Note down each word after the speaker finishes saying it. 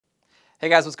Hey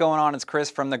guys, what's going on? It's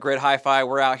Chris from the Grid Hi-Fi.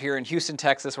 We're out here in Houston,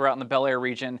 Texas. We're out in the Bel Air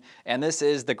region, and this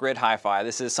is the Grid Hi-Fi.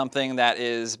 This is something that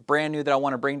is brand new that I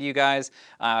want to bring to you guys.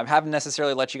 I haven't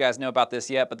necessarily let you guys know about this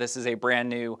yet, but this is a brand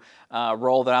new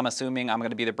role that I'm assuming I'm going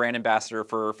to be the brand ambassador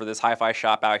for this hi-fi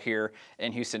shop out here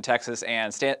in Houston, Texas.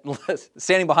 And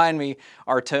standing behind me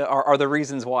are the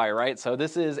reasons why, right? So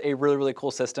this is a really, really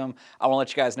cool system. I want to let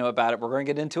you guys know about it. We're going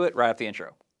to get into it right after the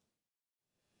intro.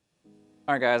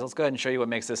 All right, guys, let's go ahead and show you what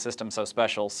makes this system so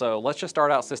special. So let's just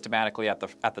start out systematically at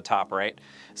the top, right?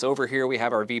 So over here we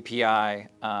have our VPI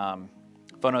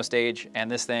phono stage, and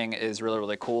this thing is really,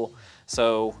 really cool.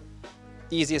 So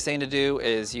easiest thing to do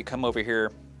is you come over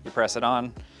here, you press it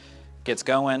on, gets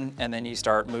going, and then you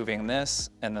start moving this,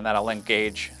 and then that'll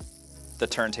engage the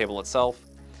turntable itself.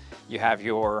 You have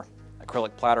your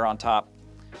acrylic platter on top,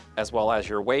 as well as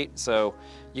your weight. So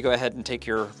you go ahead and take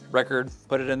your record,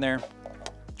 put it in there,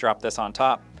 drop this on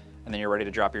top, and then you're ready to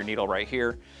drop your needle right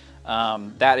here.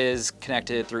 That is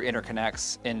connected through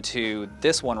interconnects into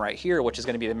this one right here, which is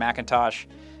going to be the McIntosh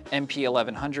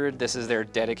MP1100. This is their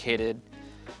dedicated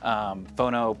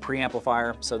phono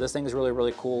preamplifier. So this thing is really,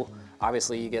 really cool.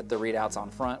 Obviously you get the readouts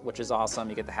on front, which is awesome.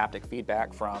 You get the haptic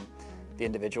feedback from the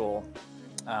individual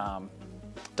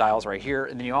dials right here.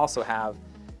 And then you also have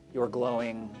your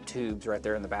glowing tubes right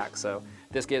there in the back. So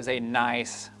this gives a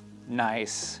nice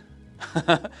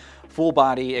full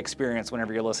body experience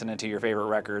whenever you're listening to your favorite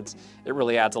records. It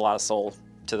really adds a lot of soul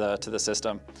to the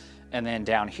system. And then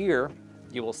down here,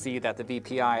 you will see that the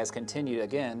VPI has continued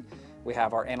again. We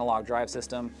have our analog drive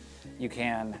system. You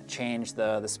can change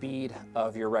the speed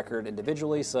of your record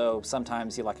individually. So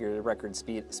sometimes you like your record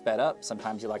speed sped up,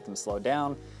 sometimes you like them slowed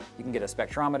down. You can get a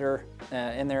spectrometer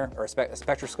in there, or a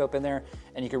spectroscope in there,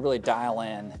 and you can really dial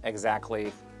in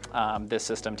exactly this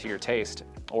system to your taste,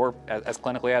 or as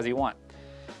clinically as you want.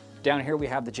 Down here we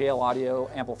have the JL Audio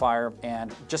amplifier,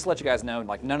 and just to let you guys know,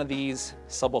 like, none of these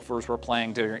subwoofers were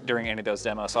playing during any of those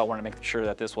demos, so I wanted to make sure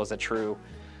that this was a true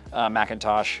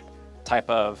McIntosh type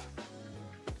of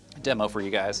demo for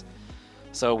you guys.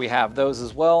 So we have those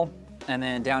as well, and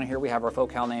then down here we have our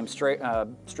focal name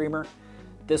streamer.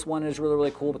 This one is really,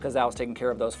 really cool because that was taking care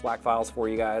of those FLAC files for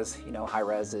you guys. You know, high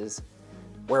res is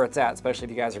where it's at, especially if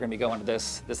you guys are going to be going to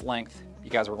this length. You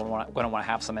guys are going to want to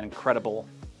have some incredible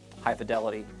high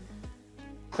fidelity.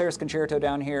 Claris Concerto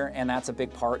down here, and that's a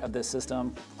big part of this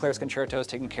system. Claris Concerto is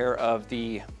taking care of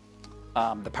the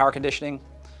power conditioning,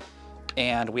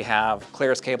 and we have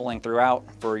Claris cabling throughout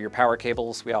for your power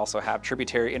cables. We also have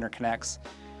tributary interconnects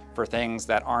for things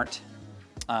that aren't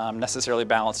necessarily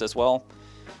balanced as well.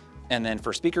 And then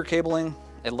for speaker cabling,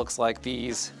 it looks like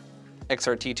these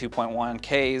XRT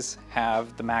 2.1Ks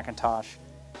have the McIntosh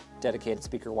dedicated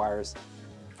speaker wires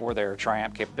for their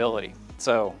tri-amp capability.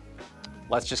 So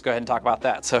let's just go ahead and talk about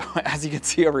that. So as you can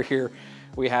see over here,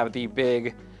 we have the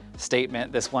big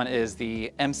statement. This one is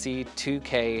the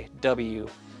MC2KW,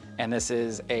 and this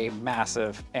is a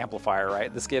massive amplifier,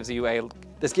 right? This gives you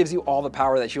all the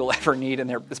power that you'll ever need, and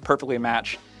it's perfectly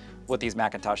matched with these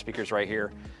McIntosh speakers right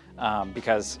here,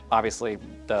 because obviously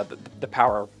the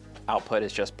power output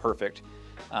is just perfect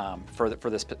for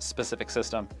this specific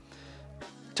system.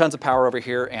 Tons of power over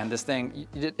here, and this thing,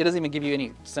 it doesn't even give you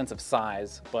any sense of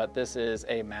size, but this is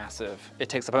it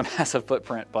takes up a massive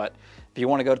footprint. But if you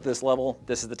want to go to this level,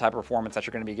 this is the type of performance that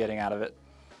you're going to be getting out of it.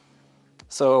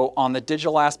 So on the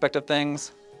digital aspect of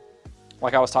things,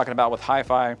 like I was talking about with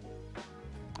hi-fi,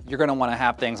 you're going to want to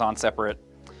have things on separate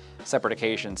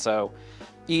occasions. So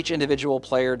each individual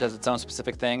player does its own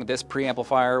specific thing. This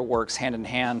preamplifier works hand in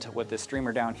hand with this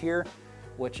streamer down here,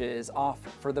 which is off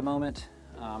for the moment.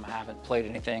 I haven't played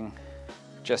anything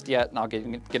just yet, and I'll get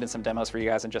in some demos for you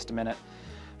guys in just a minute.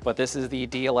 But this is the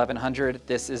D1100.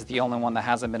 This is the only one that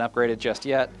hasn't been upgraded just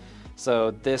yet.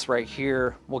 So this right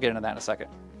here, we'll get into that in a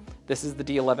second. This is the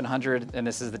D1100, and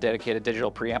this is the dedicated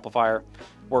digital preamplifier.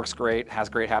 Works great, has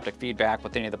great haptic feedback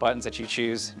with any of the buttons that you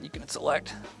choose. You can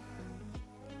select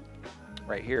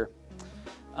right here.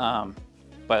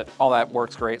 But all that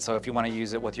works great. So if you want to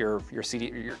use it with your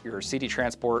CD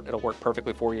transport, it'll work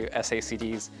perfectly for you.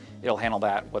 SACDs, it'll handle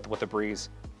that with a breeze.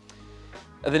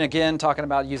 And then again, talking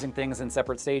about using things in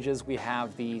separate stages, we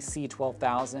have the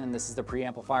C12000. This is the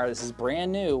preamplifier. This is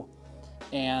brand new,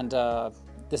 and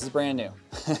this is brand new.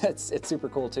 It's super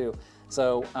cool too.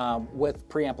 So with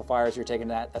preamplifiers, you're taking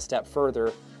that a step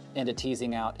further into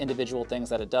teasing out individual things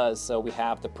that it does. So we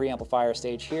have the preamplifier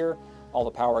stage here. All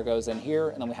the power goes in here,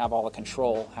 and then we have all the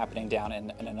control happening down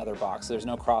in another box. So there's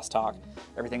no crosstalk.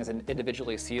 Everything is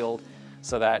individually sealed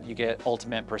so that you get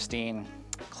ultimate pristine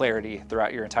clarity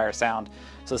throughout your entire sound.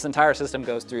 So this entire system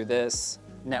goes through this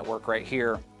network right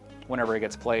here, whenever it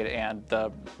gets played, and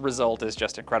the result is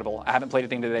just incredible. I haven't played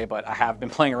anything today, but I have been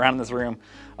playing around in this room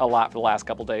a lot for the last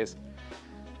couple days.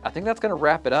 I think that's gonna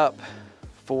wrap it up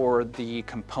for the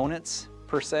components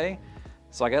per se.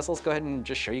 So I guess let's go ahead and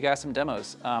just show you guys some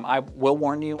demos. I will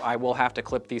warn you, I will have to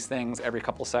clip these things every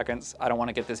couple seconds. I don't want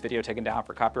to get this video taken down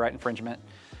for copyright infringement.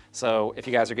 So if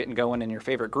you guys are getting going in your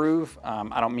favorite groove,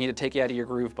 I don't mean to take you out of your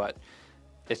groove, but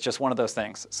it's just one of those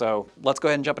things. So let's go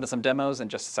ahead and jump into some demos in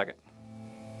just a second.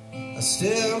 I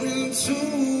stare into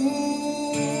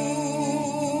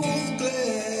the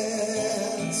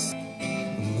glass,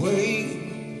 wait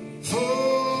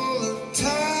for the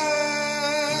time.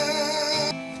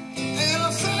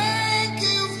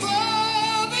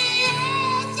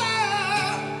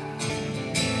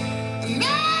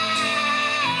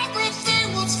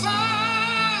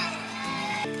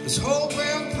 This hope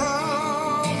and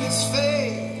promise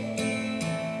fade,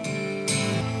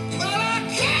 but I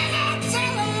cannot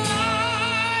tell a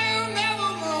lie,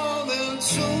 never more than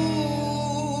two.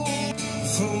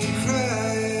 From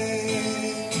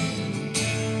crying,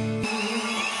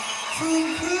 from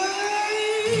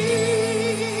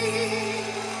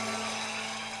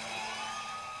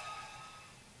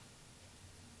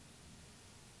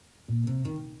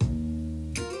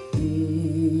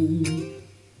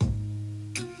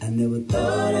I never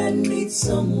thought I'd meet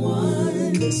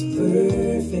someone that's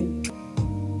perfect.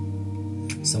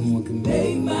 Someone can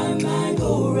make my mind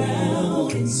go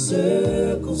round in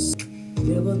circles.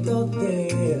 Never thought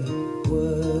there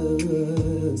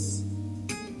was.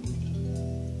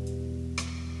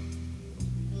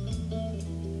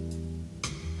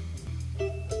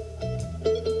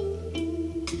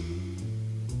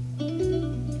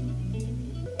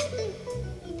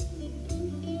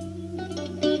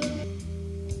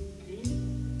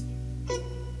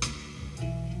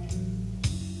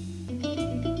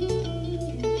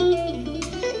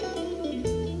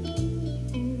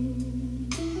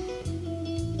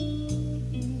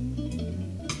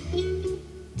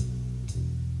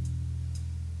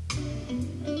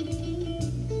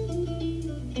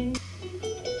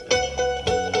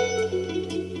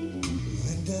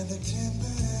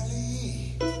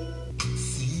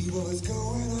 what's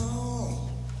going on.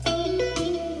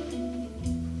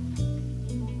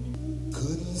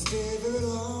 Couldn't stay very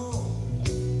long.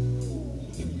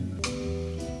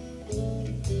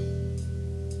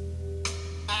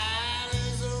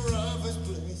 Ireland's the roughest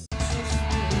place.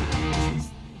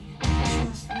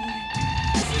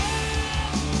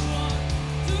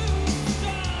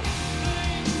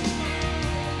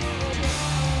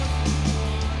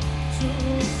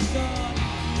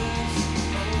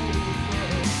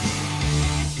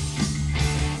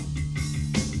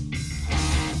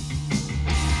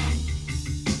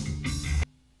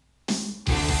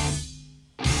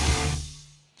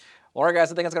 All right,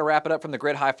 guys, I think that's going to wrap it up from the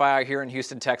Grid Hi-Fi here in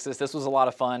Houston, Texas. This was a lot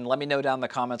of fun. Let me know down in the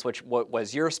comments what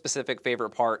was your specific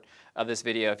favorite part of this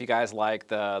video. If you guys like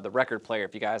the record player,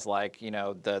 if you guys like, you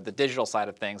know, the digital side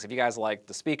of things, if you guys like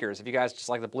the speakers, if you guys just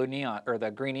like the blue neon or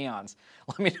the green neons,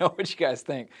 let me know what you guys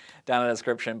think down in the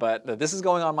description. But this is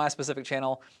going on my specific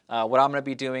channel. What I'm going to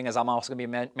be doing is I'm also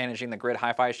going to be managing the Grid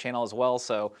Hi-Fi's channel as well.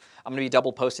 So I'm going to be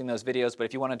double posting those videos. But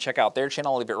if you want to check out their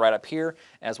channel, I'll leave it right up here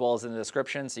as well as in the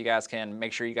description, so you guys can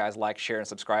make sure you guys like, share, and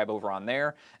subscribe over on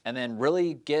there, and then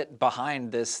really get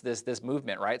behind this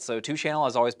movement, right? So 2-channel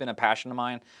has always been a passion of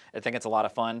mine. I think it's a lot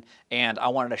of fun, and I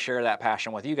wanted to share that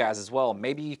passion with you guys as well.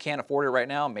 Maybe you can't afford it right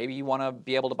now. Maybe you want to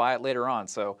be able to buy it later on.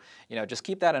 So, you know, just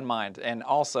keep that in mind. And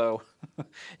also,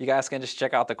 you guys can just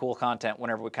check out the cool content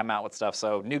whenever we come out with stuff.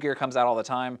 So new gear comes out all the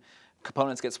time.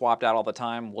 Components get swapped out all the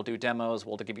time. We'll do demos,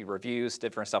 we'll give you reviews,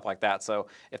 different stuff like that. So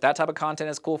if that type of content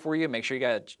is cool for you, make sure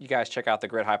you guys check out the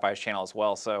Grid Hi-Fi's channel as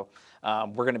well. So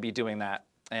we're going to be doing that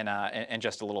in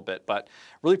just a little bit. But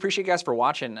really appreciate you guys for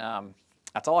watching.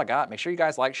 That's all I got. Make sure you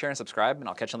guys like, share, and subscribe, and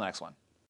I'll catch you on the next one.